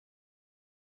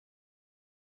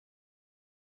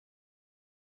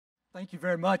Thank you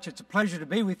very much. It's a pleasure to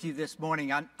be with you this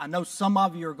morning. I know some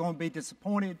of you are going to be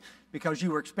disappointed because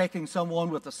you were expecting someone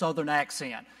with a southern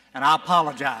accent, and I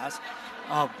apologize.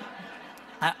 I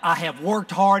have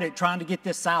worked hard at trying to get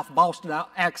this South Boston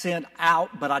accent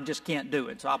out, but I just can't do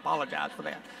it, so I apologize for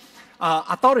that.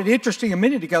 I thought it interesting a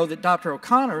minute ago that Dr.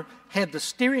 O'Connor had the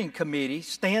steering committee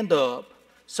stand up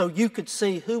so you could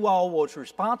see who all was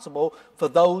responsible for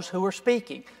those who are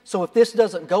speaking. So if this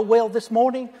doesn't go well this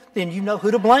morning, then you know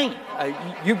who to blame.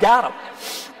 You got them.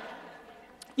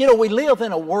 You know, we live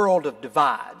in a world of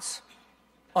divides,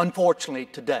 unfortunately,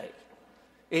 today.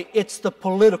 It's the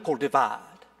political divide.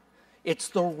 It's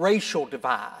the racial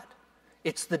divide.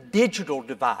 It's the digital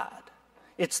divide.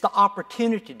 It's the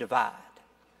opportunity divide.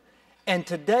 And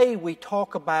today we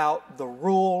talk about the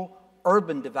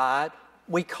rural-urban divide.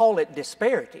 We call it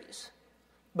disparities,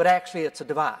 but actually it's a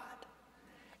divide.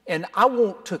 And I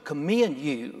want to commend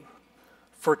you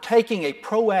for taking a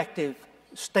proactive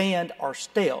stand or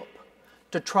step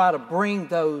to try to bring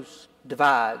those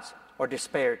divides or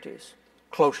disparities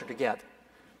closer together,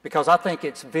 because I think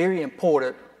it's very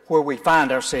important where we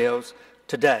find ourselves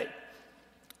today.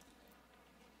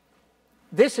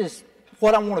 This is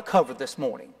what I want to cover this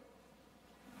morning.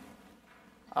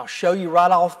 I'll show you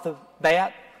right off the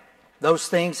bat those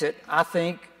things that I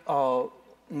think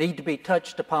need to be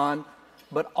touched upon,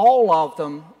 but all of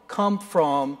them come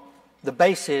from the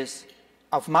basis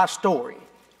of my story.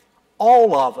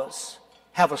 All of us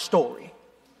have a story.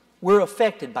 We're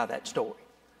affected by that story.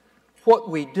 What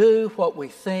we do, what we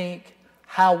think,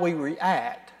 how we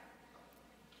react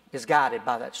is guided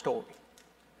by that story.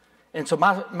 And so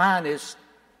mine is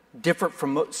different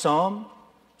from some,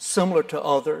 similar to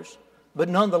others, but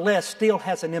nonetheless still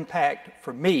has an impact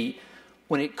for me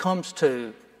when it comes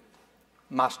to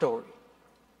my story.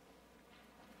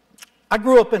 I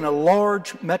grew up in a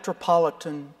large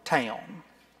metropolitan town,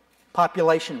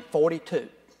 population 42,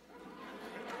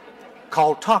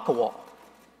 called Caucus.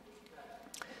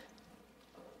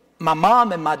 My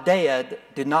mom and my dad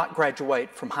did not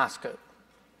graduate from high school.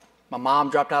 My mom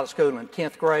dropped out of school in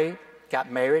 10th grade,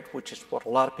 got married, which is what a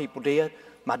lot of people did.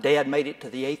 My dad made it to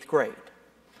the 8th grade.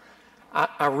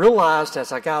 I realized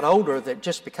as I got older that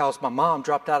just because my mom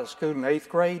dropped out of school in the 8th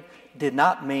grade did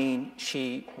not mean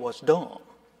she was dumb.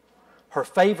 Her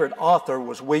favorite author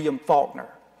was William Faulkner.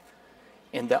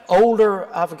 And the older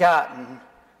I've gotten,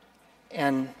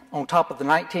 and on top of the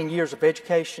 19 years of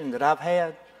education that I've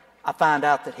had, I find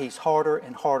out that he's harder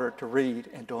and harder to read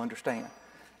and to understand.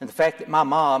 And the fact that my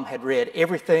mom had read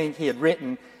everything he had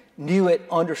written, knew it,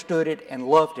 understood it, and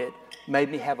loved it,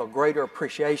 made me have a greater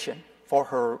appreciation for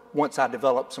her once I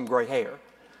developed some gray hair.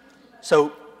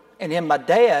 So, and then my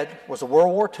dad was a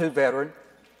World War II veteran.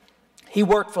 He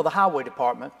worked for the highway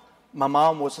department. My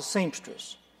mom was a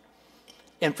seamstress.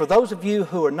 And for those of you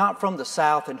who are not from the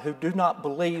South and who do not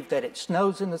believe that it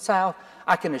snows in the South,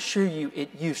 I can assure you it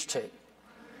used to.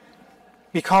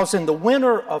 Because in the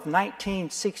winter of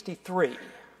 1963,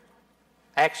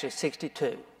 actually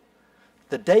 62,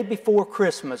 the day before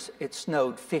Christmas, it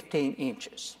snowed 15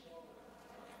 inches.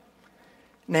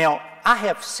 Now, I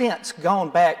have since gone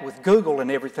back with Google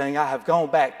and everything. I have gone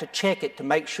back to check it to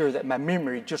make sure that my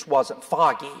memory just wasn't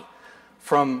foggy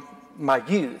from my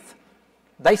youth.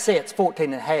 They say it's 14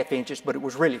 and a half inches, but it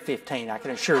was really 15, I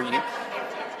can assure you.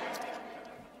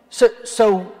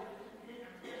 So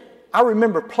I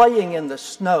remember playing in the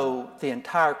snow the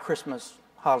entire Christmas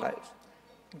holidays.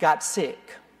 Got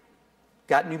sick,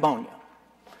 got pneumonia.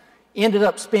 Ended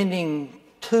up spending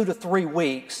 2 to 3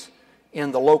 weeks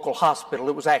in the local hospital.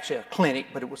 It was actually a clinic,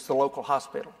 but it was the local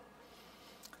hospital.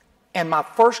 And my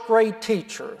first grade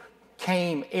teacher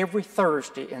came every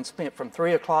Thursday and spent from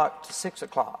 3 o'clock to 6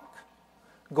 o'clock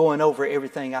going over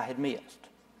everything I had missed.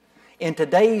 In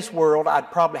today's world,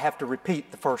 I'd probably have to repeat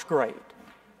the first grade.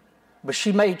 But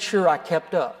she made sure I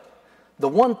kept up. The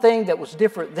one thing that was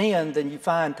different then than you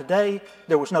find today,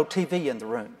 there was no TV in the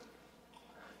room.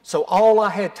 So all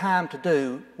I had time to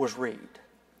do was read.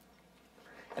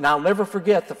 And I'll never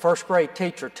forget the first grade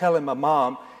teacher telling my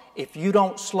mom, if you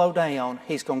don't slow down,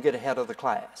 he's going to get ahead of the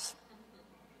class.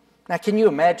 Now, can you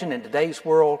imagine in today's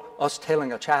world us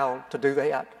telling a child to do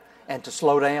that and to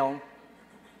slow down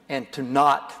and to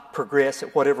not progress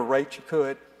at whatever rate you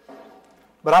could?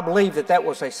 But I believe that that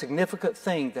was a significant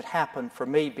thing that happened for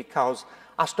me because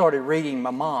I started reading my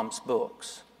mom's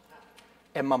books.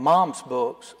 And my mom's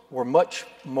books were much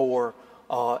more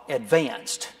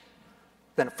advanced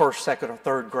than a first, second, or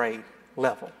third grade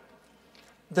level.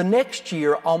 The next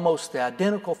year, almost the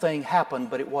identical thing happened,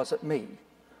 but it wasn't me.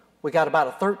 We got about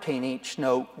a 13-inch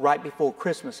snow right before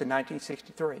Christmas in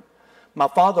 1963. My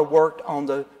father worked on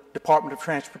the Department of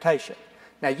Transportation.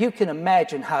 Now, you can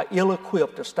imagine how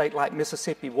ill-equipped a state like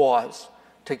Mississippi was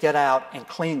to get out and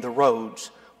clean the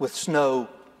roads with snow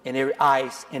and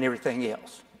ice and everything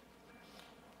else.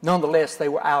 Nonetheless, they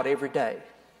were out every day.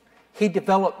 He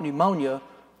developed pneumonia,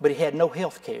 but he had no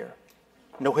health care.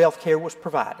 No health care was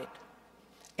provided.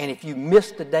 And if you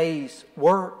missed a day's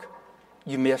work,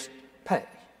 you missed pay.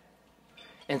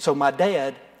 And so my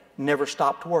dad never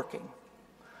stopped working.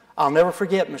 I'll never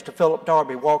forget Mr. Philip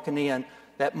Darby walking in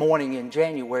that morning in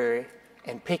January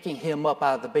and picking him up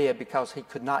out of the bed because he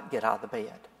could not get out of the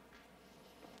bed.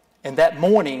 And that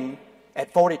morning,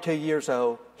 at 42 years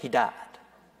old, he died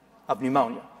of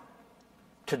pneumonia.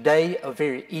 Today, a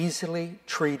very easily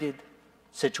treated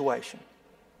situation,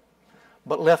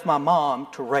 but left my mom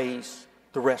to raise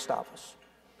the rest of us.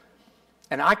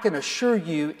 And I can assure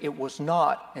you it was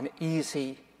not an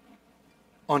easy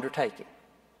undertaking.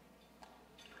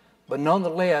 But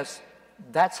nonetheless,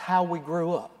 that's how we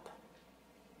grew up.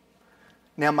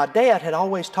 Now, my dad had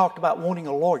always talked about wanting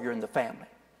a lawyer in the family.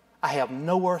 I have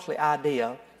no earthly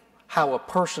idea how a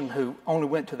person who only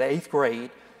went to the 8th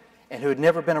grade and who had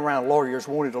never been around lawyers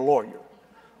wanted a lawyer.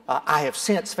 I have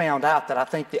since found out that I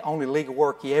think the only legal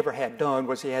work he ever had done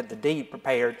was he had the deed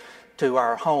prepared to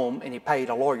our home, and he paid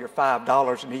a lawyer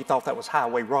 $5, and he thought that was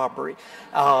highway robbery.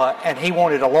 And he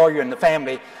wanted a lawyer in the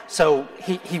family so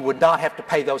he would not have to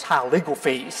pay those high legal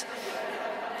fees.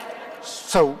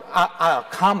 So I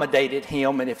accommodated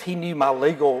him, and if he knew my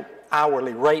legal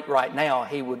hourly rate right now,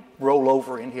 he would roll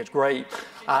over in his grave.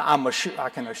 I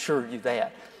can assure you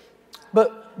that.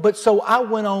 But so I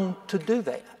went on to do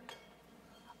that.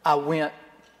 I went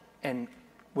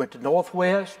to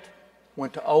Northwest,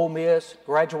 went to Ole Miss,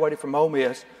 graduated from Ole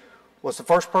Miss, was the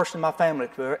first person in my family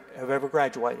to have ever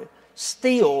graduated.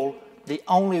 Still the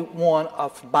only one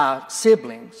of my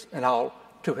siblings and all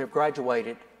to have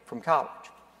graduated from college.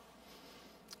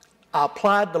 I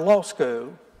applied to law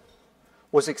school,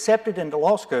 was accepted into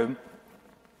law school,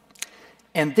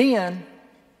 and then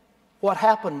what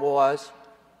happened was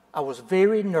I was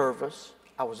very nervous,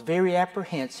 I was very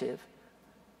apprehensive.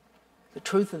 The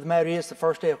truth of the matter is, the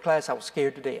first day of class, I was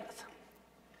scared to death.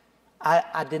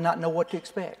 I did not know what to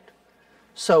expect.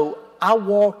 So I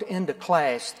walked into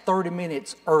class 30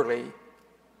 minutes early.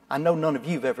 I know none of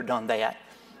you have ever done that,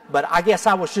 but I guess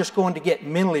I was just going to get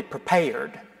mentally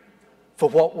prepared for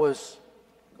what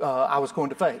I was going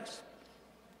to face.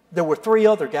 There were 3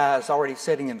 other guys already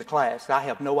sitting in the class. I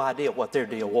have no idea what their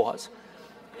deal was.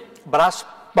 But I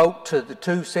spoke to the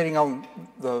 2 sitting on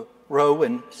the row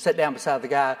and sat down beside the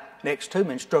guy next to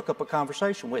me and struck up a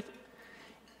conversation with him.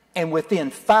 And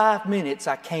within 5 minutes,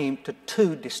 I came to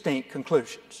 2 distinct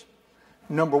conclusions.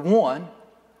 Number 1,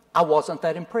 I wasn't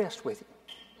that impressed with him.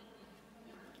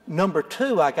 Number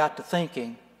 2, I got to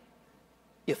thinking,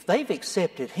 if they've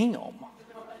accepted him,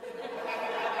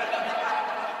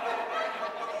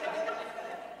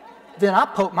 then I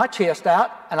poked my chest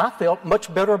out and I felt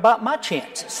much better about my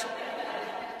chances.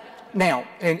 Now,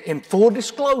 in full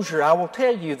disclosure, I will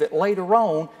tell you that later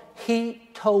on, he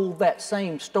told that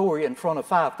same story in front of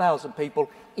 5,000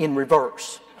 people in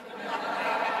reverse.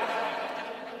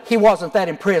 He wasn't that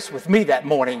impressed with me that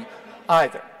morning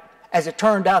either. As it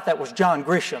turned out, that was John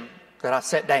Grisham that I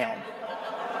sat down.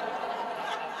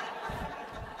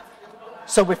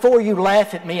 So before you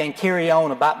laugh at me and carry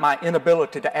on about my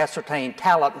inability to ascertain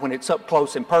talent when it's up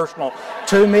close and personal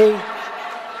to me,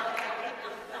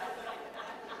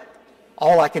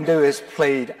 all I can do is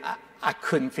plead, I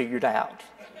couldn't figure it out.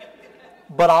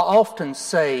 But I often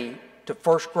say to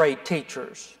first grade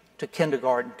teachers, to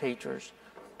kindergarten teachers,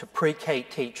 to pre-K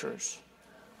teachers,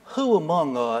 who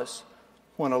among us,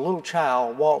 when a little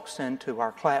child walks into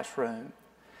our classroom,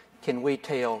 can we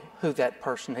tell who that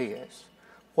person is,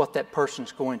 what that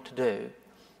person's going to do,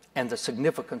 and the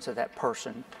significance of that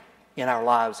person in our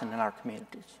lives and in our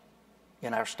communities,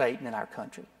 in our state and in our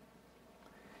country?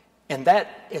 And that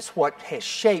is what has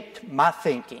shaped my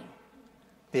thinking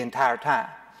the entire time.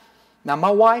 Now,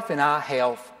 my wife and I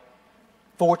have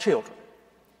 4 children.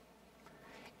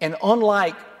 And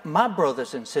unlike my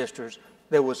brothers and sisters,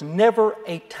 there was never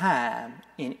a time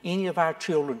in any of our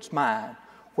children's mind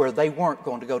where they weren't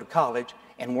going to go to college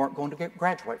and weren't going to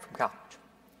graduate from college.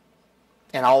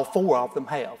 And all 4 of them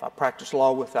have. I practiced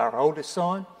law with our oldest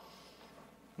son.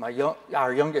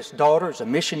 Our youngest daughter is a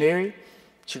missionary.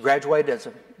 She graduated as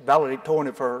a valedictorian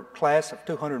of her class of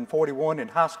 241 in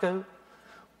high school.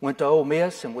 Went to Ole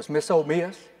Miss and was Miss Ole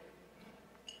Miss.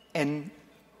 And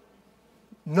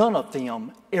none of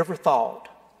them ever thought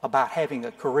about having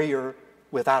a career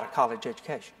without a college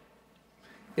education.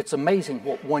 It's amazing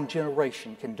what one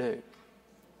generation can do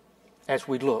as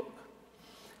we look.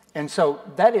 And so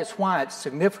that is why it's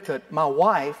significant. My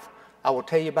wife, I will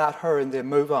tell you about her and then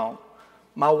move on.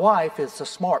 My wife is the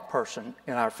smart person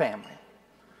in our family.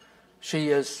 She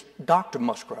is Dr.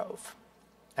 Musgrove.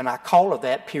 And I call her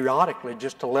that periodically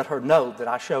just to let her know that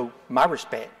I show my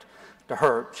respect to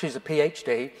her. She's a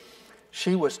PhD.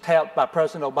 She was tapped by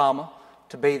President Obama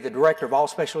to be the director of all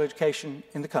special education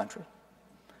in the country,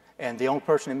 and the only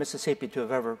person in Mississippi to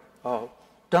have ever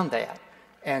done that.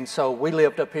 And so we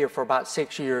lived up here for about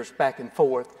 6 years back and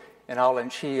forth and all,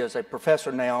 and she is a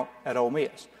professor now at Ole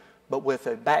Miss, but with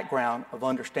a background of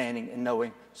understanding and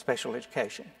knowing special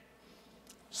education.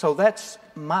 So that's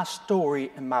my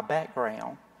story and my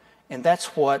background, and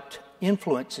that's what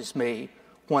influences me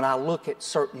when I look at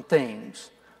certain things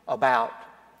about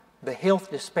the health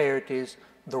disparities,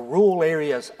 the rural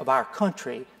areas of our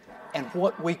country, and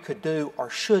what we could do or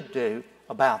should do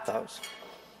about those.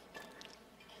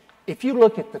 If you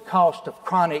look at the cost of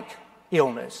chronic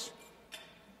illness,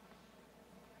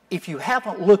 if you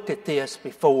haven't looked at this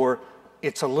before,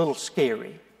 it's a little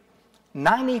scary.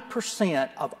 90%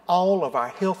 of all of our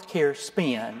health care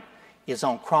spend is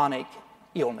on chronic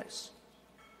illness.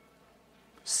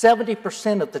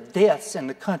 70% of the deaths in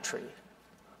the country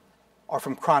are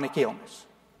from chronic illness.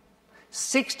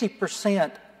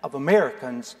 60% of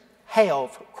Americans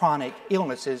have chronic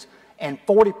illnesses, and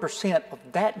 40% of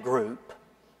that group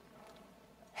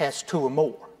has 2 or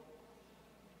more.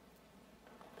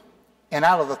 And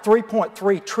out of the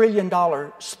 $3.3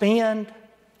 trillion spend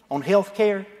on health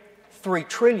care, $3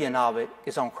 trillion of it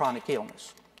is on chronic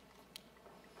illness,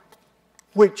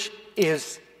 which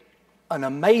is an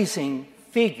amazing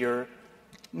figure.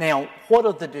 Now, what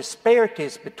are the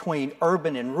disparities between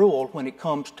urban and rural when it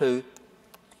comes to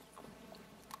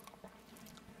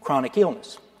chronic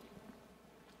illness?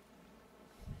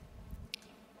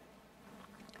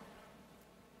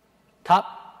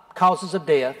 Top causes of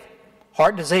death: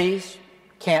 heart disease,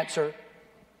 cancer,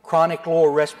 chronic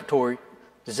lower respiratory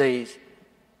disease,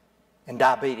 and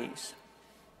diabetes.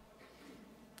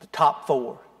 The top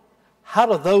 4. How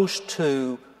do those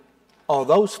 2 or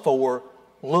those 4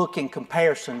 look in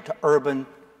comparison to urban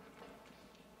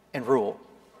and rural?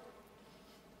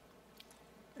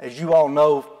 As you all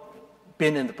know,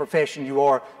 been in the profession you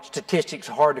are, statistics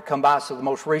are hard to come by, so the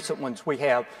most recent ones we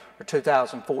have are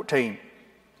 2014.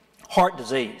 Heart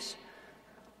disease.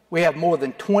 We have more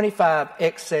than 25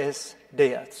 excess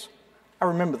deaths. I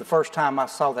remember the first time I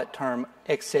saw that term,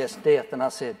 excess death, and I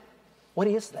said, what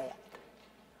is that?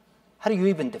 How do you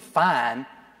even define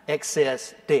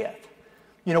excess death?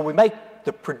 You know, we make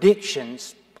the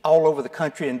predictions all over the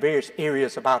country in various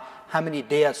areas about how many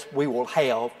deaths we will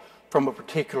have from a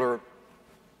particular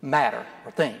matter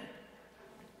or thing.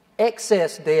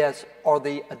 Excess deaths are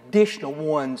the additional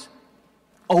ones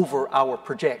over our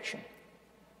projection.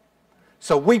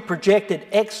 So we projected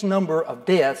X number of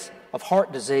deaths of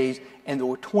heart disease, and there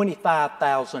were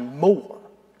 25,000 more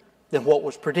than what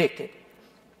was predicted.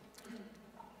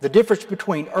 The difference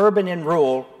between urban and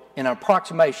rural, in an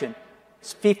approximation,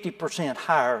 is 50%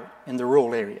 higher in the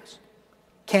rural areas.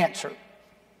 Cancer,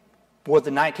 more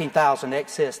than 19,000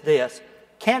 excess deaths.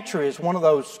 Cancer is one of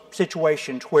those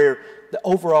situations where the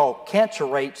overall cancer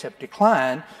rates have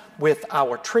declined with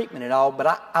our treatment and all, but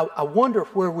I wonder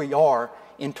where we are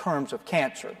in terms of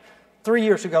cancer. 3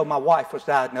 years ago, my wife was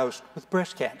diagnosed with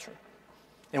breast cancer.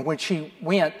 And when she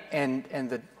went and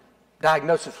the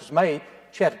diagnosis was made,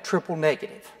 she had a triple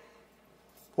negative,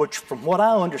 which from what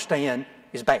I understand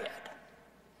is bad.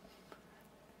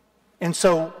 And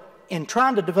so in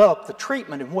trying to develop the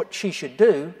treatment and what she should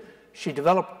do, she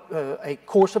developed a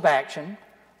course of action.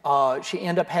 She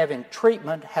ended up having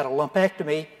treatment, had a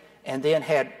lumpectomy, and then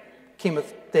had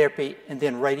chemotherapy and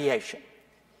then radiation.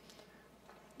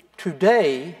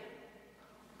 Today,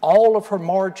 all of her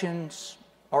margins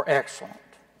are excellent.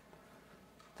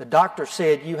 The doctor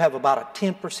said you have about a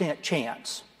 10%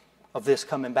 chance of this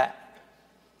coming back.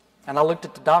 And I looked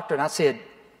at the doctor and I said,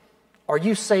 are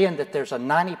you saying that there's a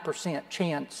 90%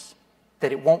 chance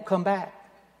that it won't come back?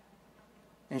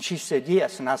 And she said,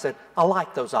 yes. And I said, I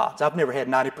like those odds. I've never had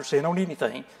 90% on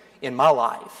anything in my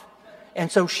life.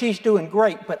 And so she's doing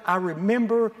great. But I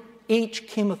remember each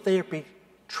chemotherapy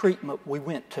treatment we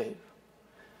went to,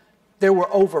 there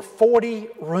were over 40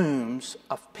 rooms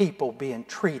of people being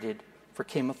treated for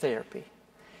chemotherapy.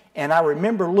 And I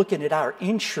remember looking at our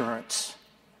insurance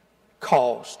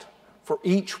cost for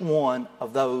each one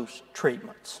of those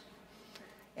treatments.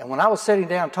 And when I was sitting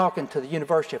down talking to the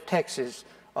University of Texas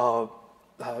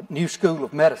New School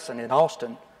of Medicine in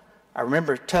Austin, I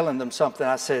remember telling them something.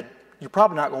 I said, you're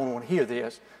probably not going to want to hear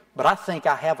this, but I think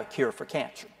I have a cure for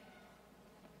cancer.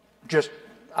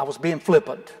 I was being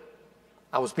flippant.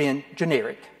 I was being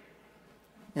generic.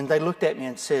 And they looked at me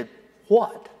and said,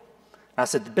 what? And I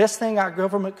said, the best thing our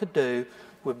government could do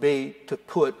would be to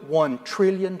put $1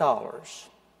 trillion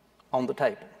on the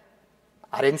table.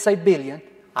 I didn't say billion,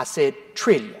 I said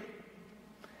trillion.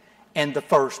 And the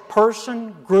first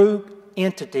person, group,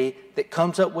 entity that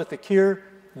comes up with a cure,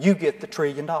 you get the $1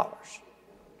 trillion.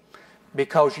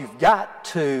 Because you've got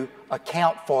to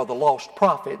account for the lost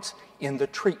profits in the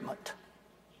treatment.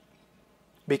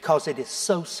 Because it is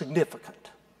so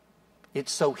significant.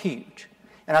 It's so huge.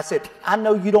 And I said, I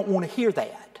know you don't want to hear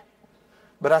that.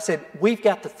 But I said, we've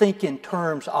got to think in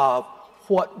terms of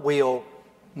what will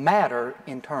matter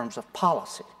in terms of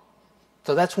policy.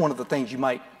 So that's one of the things you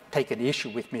might take an issue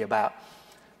with me about.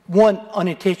 One,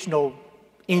 unintentional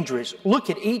injuries. Look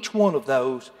at each one of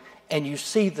those and you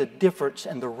see the difference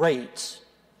in the rates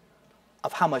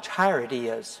of how much higher it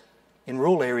is in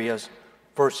rural areas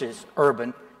versus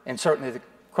urban, and certainly the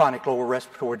chronic lower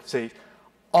respiratory disease.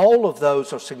 All of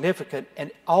those are significant,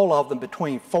 and all of them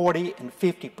between 40 and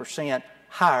 50%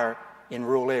 higher in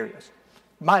rural areas.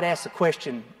 You might ask the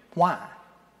question, why?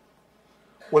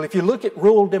 Well, if you look at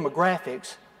rural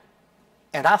demographics,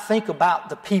 and I think about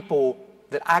the people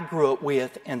that I grew up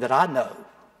with and that I know,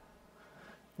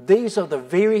 these are the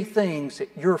very things that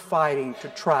you're fighting to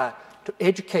try to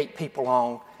educate people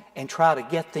on and try to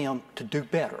get them to do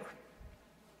better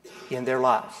in their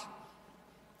lives.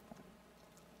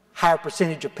 Higher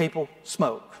percentage of people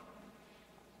smoke,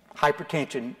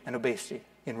 hypertension and obesity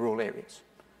in rural areas.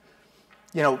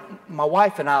 You know, my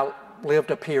wife and I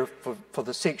lived up here for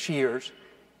the 6 years,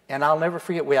 and I'll never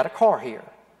forget, we had a car here.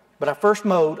 But our first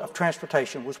mode of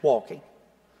transportation was walking.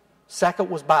 Second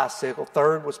was bicycle,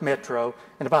 third was metro,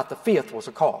 and about the fifth was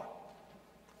a car.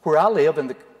 Where I live in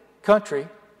the country,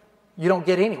 you don't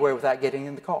get anywhere without getting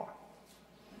in the car.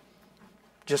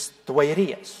 Just the way it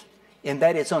is. And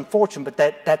that is unfortunate,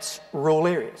 but that's rural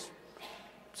areas.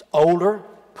 It's older,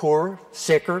 poorer,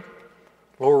 sicker,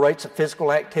 lower rates of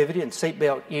physical activity and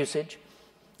seatbelt usage,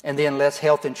 and then less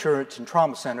health insurance and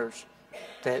trauma centers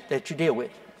that you deal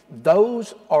with.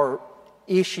 Those are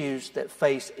issues that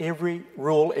face every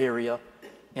rural area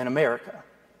in America.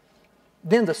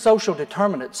 Then the social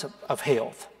determinants of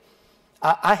health.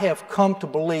 I have come to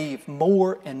believe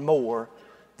more and more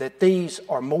that these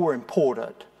are more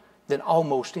important than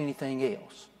almost anything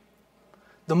else.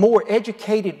 The more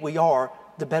educated we are,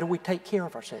 the better we take care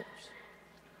of ourselves.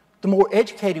 The more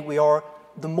educated we are,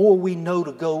 the more we know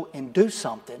to go and do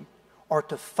something or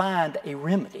to find a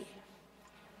remedy.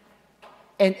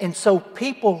 And so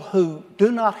people who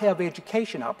do not have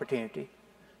education opportunity,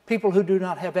 people who do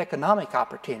not have economic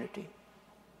opportunity,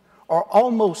 are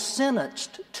almost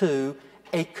sentenced to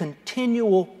a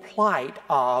continual plight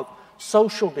of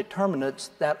social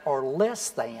determinants that are less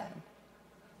than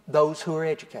those who are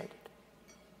educated.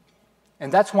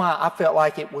 And that's why I felt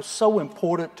like it was so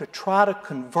important to try to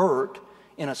convert,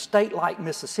 in a state like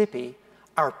Mississippi,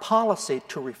 our policy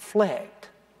to reflect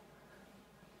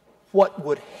what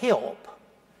would help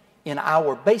in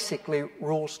our basically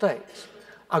rural states.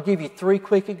 I'll give you 3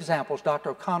 quick examples. Dr.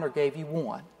 O'Connor gave you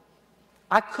one.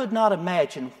 I could not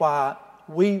imagine why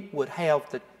we would have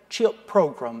the CHIP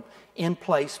program in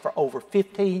place for over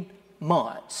 15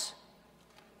 months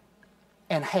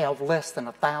and have less than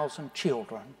 1,000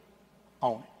 children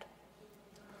on it.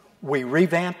 We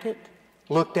revamped it,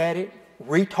 looked at it,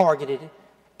 retargeted it,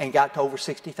 and got to over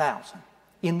 60,000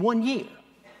 in 1 year.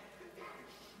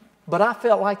 But I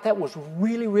felt like that was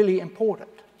really, really important.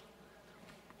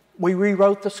 We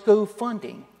rewrote the school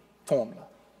funding formula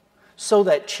so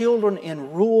that children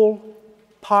in rural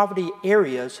poverty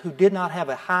areas who did not have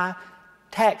a high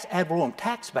tax, ad valorem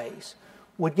tax base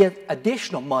would get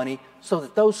additional money so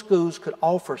that those schools could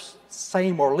offer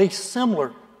same or at least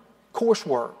similar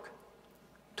coursework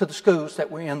to the schools that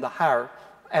were in the higher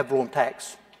ad valorem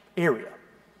tax area.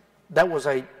 That was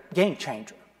a game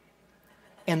changer.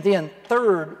 And then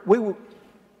third,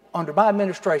 under my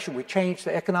administration, we changed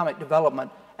the Economic Development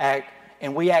Act,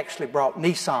 and we actually brought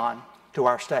Nissan to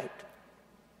our state.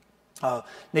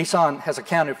 Nissan has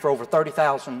accounted for over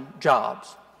 30,000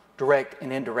 jobs, direct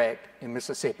and indirect, in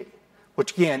Mississippi,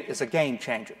 which again is a game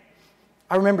changer.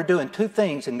 I remember doing 2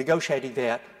 things in negotiating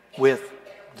that with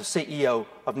the CEO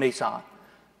of Nissan.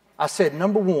 I said,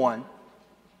 number one,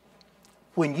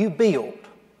 when you build,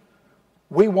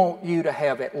 we want you to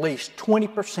have at least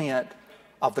 20%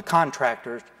 of the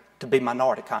contractors to be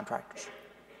minority contractors.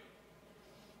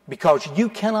 Because you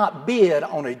cannot bid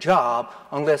on a job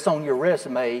unless on your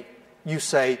resume you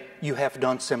say you have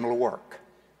done similar work.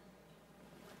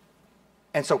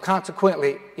 And so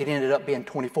consequently, it ended up being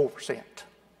 24%.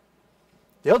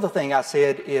 The other thing I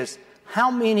said is, how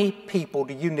many people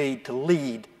do you need to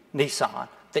lead Nissan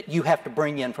that you have to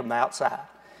bring in from the outside?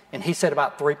 And he said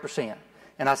about 3%.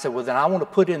 And I said, well, then I want to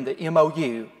put in the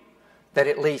MOU that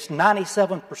at least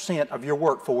 97% of your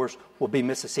workforce will be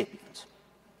Mississippians.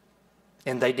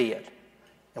 And they did.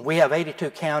 And we have 82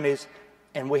 counties,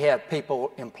 and we have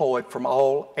people employed from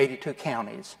all 82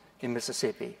 counties in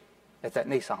Mississippi at that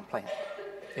Nissan plant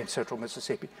in central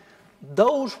Mississippi.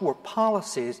 Those were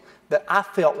policies that I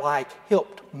felt like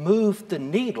helped move the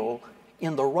needle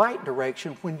in the right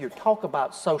direction when you talk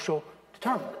about social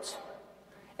determinants.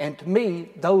 And to me,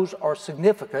 those are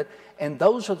significant, and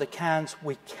those are the kinds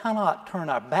we cannot turn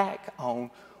our back on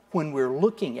when we're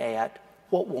looking at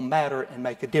what will matter and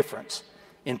make a difference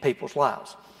in people's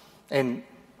lives. And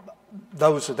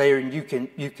those are there, and you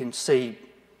can see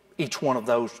each one of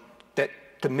those that,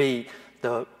 to me,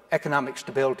 the economic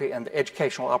stability and the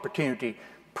educational opportunity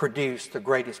produce the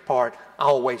greatest part. I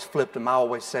always flip them. I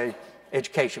always say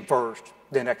education first,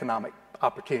 then economic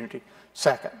opportunity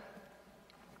second.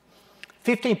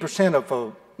 15%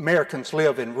 of Americans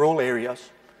live in rural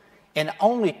areas, and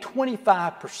only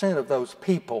 25% of those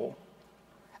people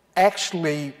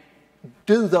actually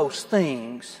do those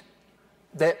things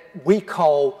that we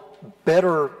call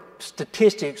better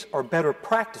statistics or better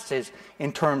practices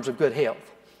in terms of good health.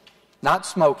 Not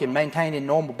smoking, maintaining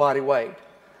normal body weight.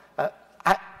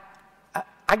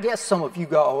 I guess some of you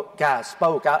guys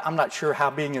smoke. I'm not sure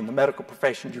how being in the medical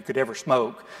profession you could ever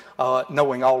smoke,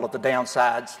 knowing all of the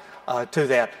downsides to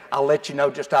that. I'll let you know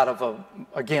just out of,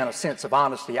 again, a sense of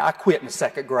honesty. I quit in the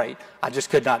second grade. I just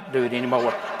could not do it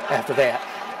anymore after that.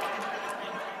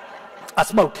 I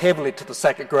smoked heavily to the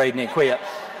second grade and then quit.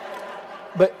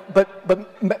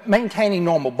 But maintaining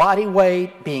normal body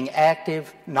weight, being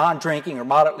active, non-drinking or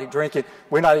moderately drinking,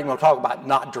 we're not even going to talk about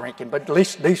not drinking, but at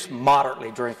least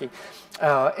moderately drinking,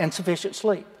 and sufficient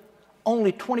sleep.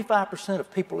 Only 25%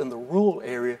 of people in the rural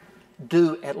area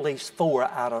do at least 4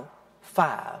 out of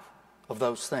 5 of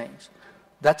those things.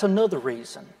 That's another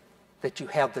reason that you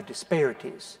have the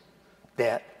disparities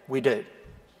that we do.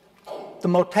 The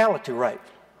mortality rate.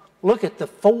 Look at the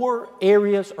 4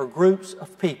 areas or groups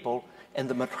of people, and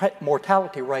the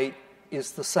mortality rate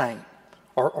is the same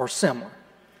or similar.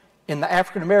 In the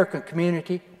African American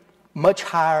community, much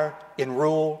higher in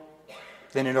rural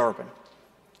than in urban.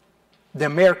 The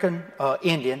American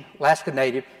Indian, Alaska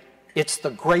Native, it's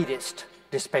the greatest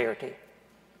disparity,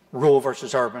 rural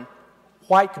versus urban.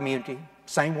 White community,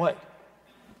 same way.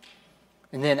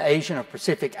 And then Asian or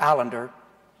Pacific Islander,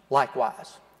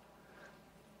 likewise.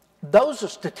 Those are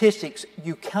statistics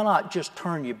you cannot just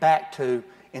turn your back to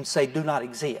and say do not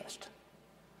exist.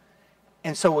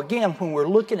 And so again, when we're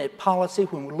looking at policy,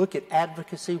 when we look at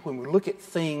advocacy, when we look at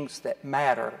things that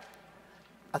matter,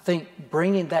 I think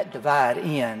bringing that divide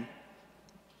in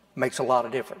makes a lot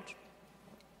of difference.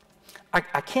 I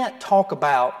can't talk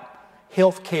about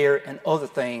health care and other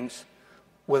things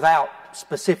without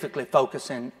specifically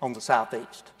focusing on the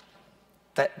Southeast.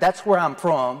 That's where I'm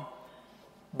from,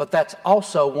 but that's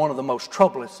also one of the most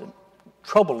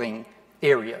troubling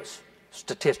areas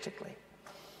statistically.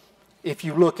 If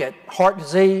you look at heart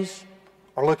disease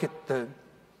or look at the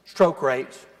stroke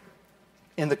rates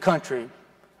in the country,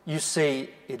 you see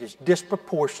it is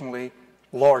disproportionately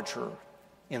larger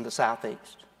in the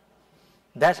Southeast.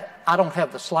 I don't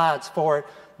have the slides for it,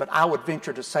 but I would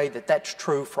venture to say that that's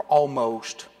true for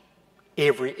almost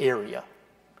every area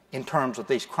in terms of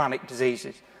these chronic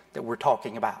diseases that we're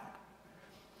talking about.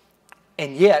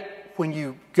 And yet, when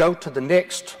you go to the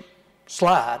next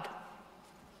slide,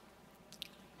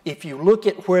 if you look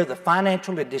at where the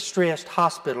financially distressed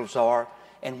hospitals are,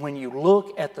 and when you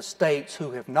look at the states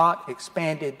who have not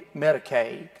expanded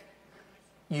Medicaid,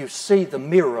 you see the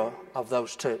mirror of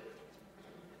those two.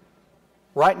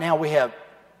 Right now we have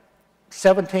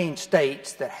 17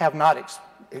 states that have not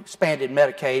expanded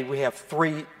Medicaid. We have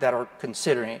 3 that are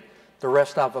considering it. The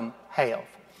rest of them have.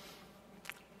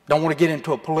 Don't want to get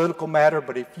into a political matter,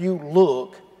 but if you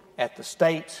look at the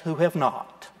states who have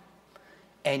not,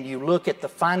 and you look at the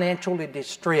financially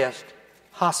distressed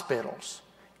hospitals,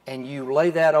 and you lay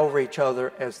that over each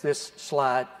other as this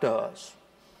slide does,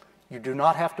 you do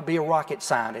not have to be a rocket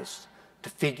scientist to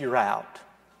figure out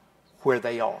where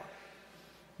they are.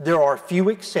 There are a few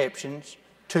exceptions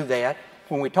to that.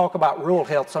 When we talk about rural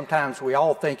health, sometimes we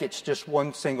all think it's just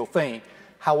one single thing.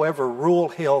 However, rural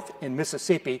health in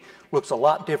Mississippi looks a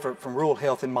lot different from rural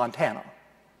health in Montana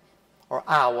or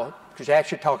Iowa, because you're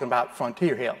actually talking about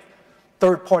frontier health.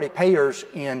 Third-party payers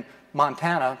in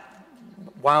Montana,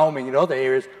 Wyoming, and other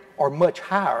areas are much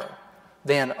higher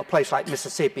than a place like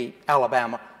Mississippi,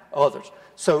 Alabama, others.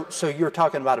 So you're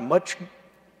talking about a much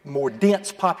more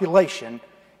dense population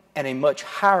and a much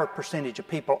higher percentage of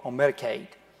people on Medicaid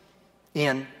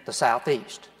in the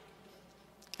Southeast.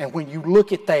 And when you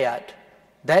look at that,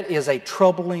 that is a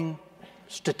troubling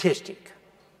statistic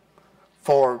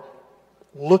for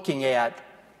looking at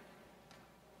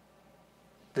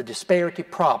the disparity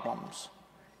problems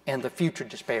and the future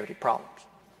disparity problems.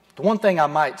 The one thing I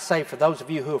might say for those of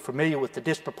you who are familiar with the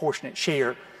disproportionate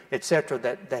share, et cetera,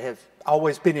 that have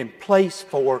always been in place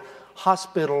for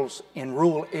hospitals in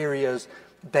rural areas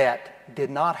that did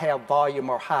not have volume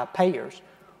or high payers,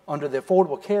 under the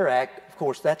Affordable Care Act, of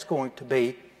course, that's going to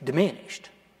be diminished.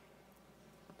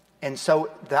 And so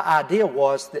the idea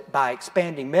was that by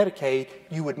expanding Medicaid,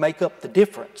 you would make up the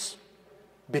difference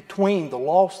between the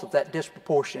loss of that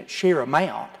disproportionate share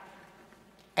amount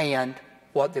and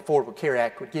what the Affordable Care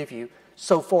Act would give you.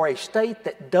 So for a state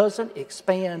that doesn't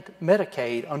expand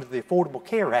Medicaid under the Affordable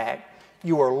Care Act,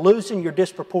 you are losing your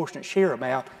disproportionate share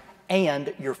amount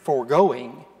and you're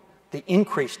foregoing the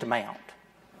increased amount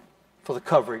for the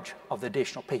coverage of the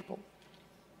additional people.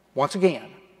 Once again,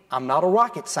 I'm not a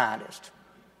rocket scientist,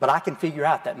 but I can figure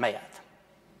out that math.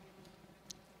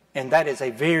 And that is a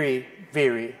very,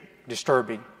 very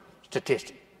disturbing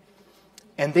statistic.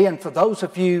 And then for those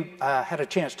of you, I had a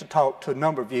chance to talk to a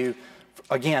number of you,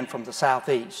 again, from the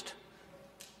Southeast.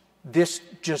 This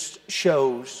just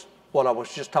shows what I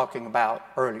was just talking about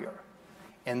earlier,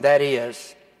 and that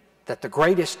is that the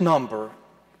greatest number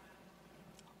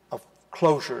of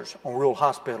closures on rural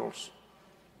hospitals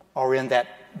are in that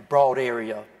broad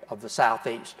area of the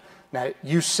Southeast. Now,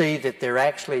 you see that they're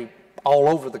actually all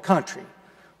over the country,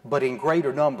 but in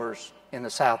greater numbers in the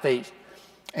Southeast.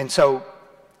 And so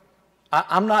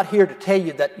I'm not here to tell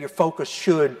you that your focus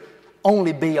should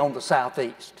only be on the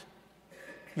Southeast.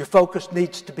 Your focus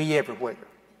needs to be everywhere.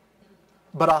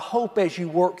 But I hope as you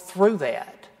work through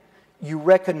that, you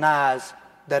recognize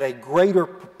that a greater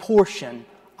proportion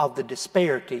of the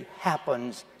disparity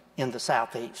happens in the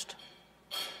Southeast.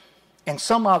 And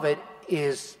some of it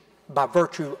is by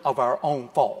virtue of our own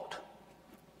fault.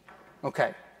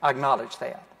 Okay, I acknowledge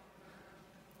that.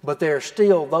 But there are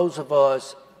still those of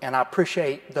us, and I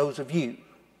appreciate those of you,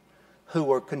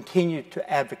 who are continuing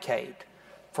to advocate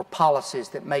for policies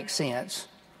that make sense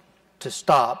to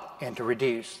stop and to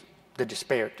reduce the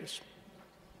disparities.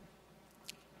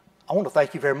 I want to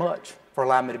thank you very much for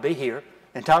allowing me to be here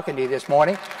and talking to you this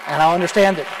morning, and I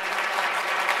understand that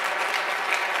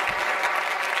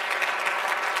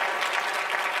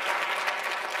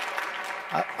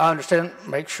I understand,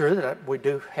 make sure that we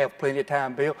do have plenty of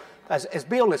time, Bill. As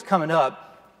Bill is coming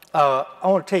up, I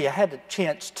want to tell you, I had the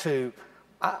chance to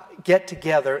get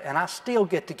together, and I still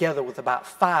get together with about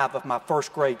 5 of my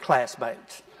first grade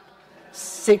classmates,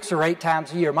 6 or 8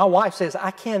 times a year. My wife says,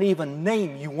 I can't even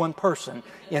name you one person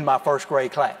in my first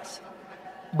grade class.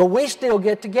 But we still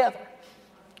get together.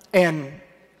 And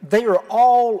they are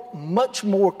all much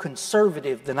more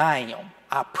conservative than I am.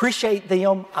 I appreciate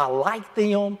them, I like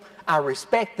them, I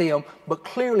respect them, but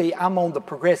clearly I'm on the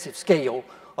progressive scale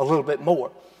a little bit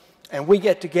more. And we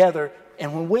get together,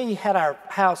 and when we had our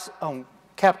house on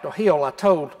Capitol Hill, I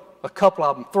told a couple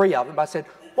of them, 3 of them, I said,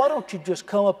 why don't you just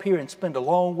come up here and spend a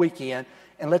long weekend,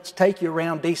 and let's take you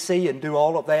around D.C. and do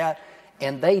all of that.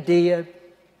 And they did,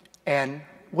 and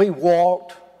we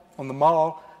walked on the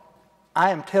mall.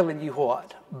 I am telling you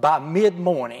what, by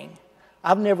mid-morning,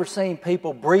 I've never seen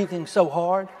people breathing so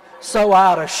hard, so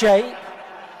out of shape.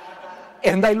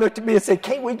 And they looked at me and said,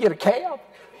 can't we get a cab?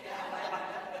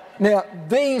 Now,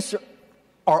 these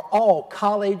are all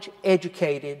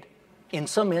college-educated, in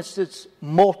some instances,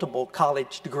 multiple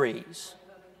college degrees.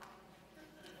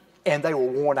 And they were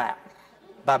worn out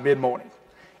by mid-morning.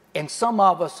 And some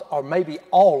of us, or maybe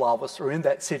all of us, are in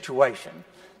that situation.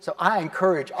 So I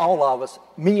encourage all of us,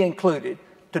 me included,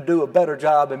 to do a better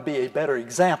job and be a better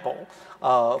example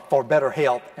for better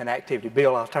health and activity.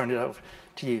 Bill, I'll turn it over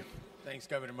to you. Thanks,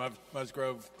 Governor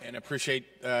Musgrove, and appreciate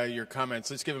your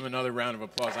comments. Let's give him another round of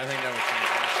applause. I think that was fantastic.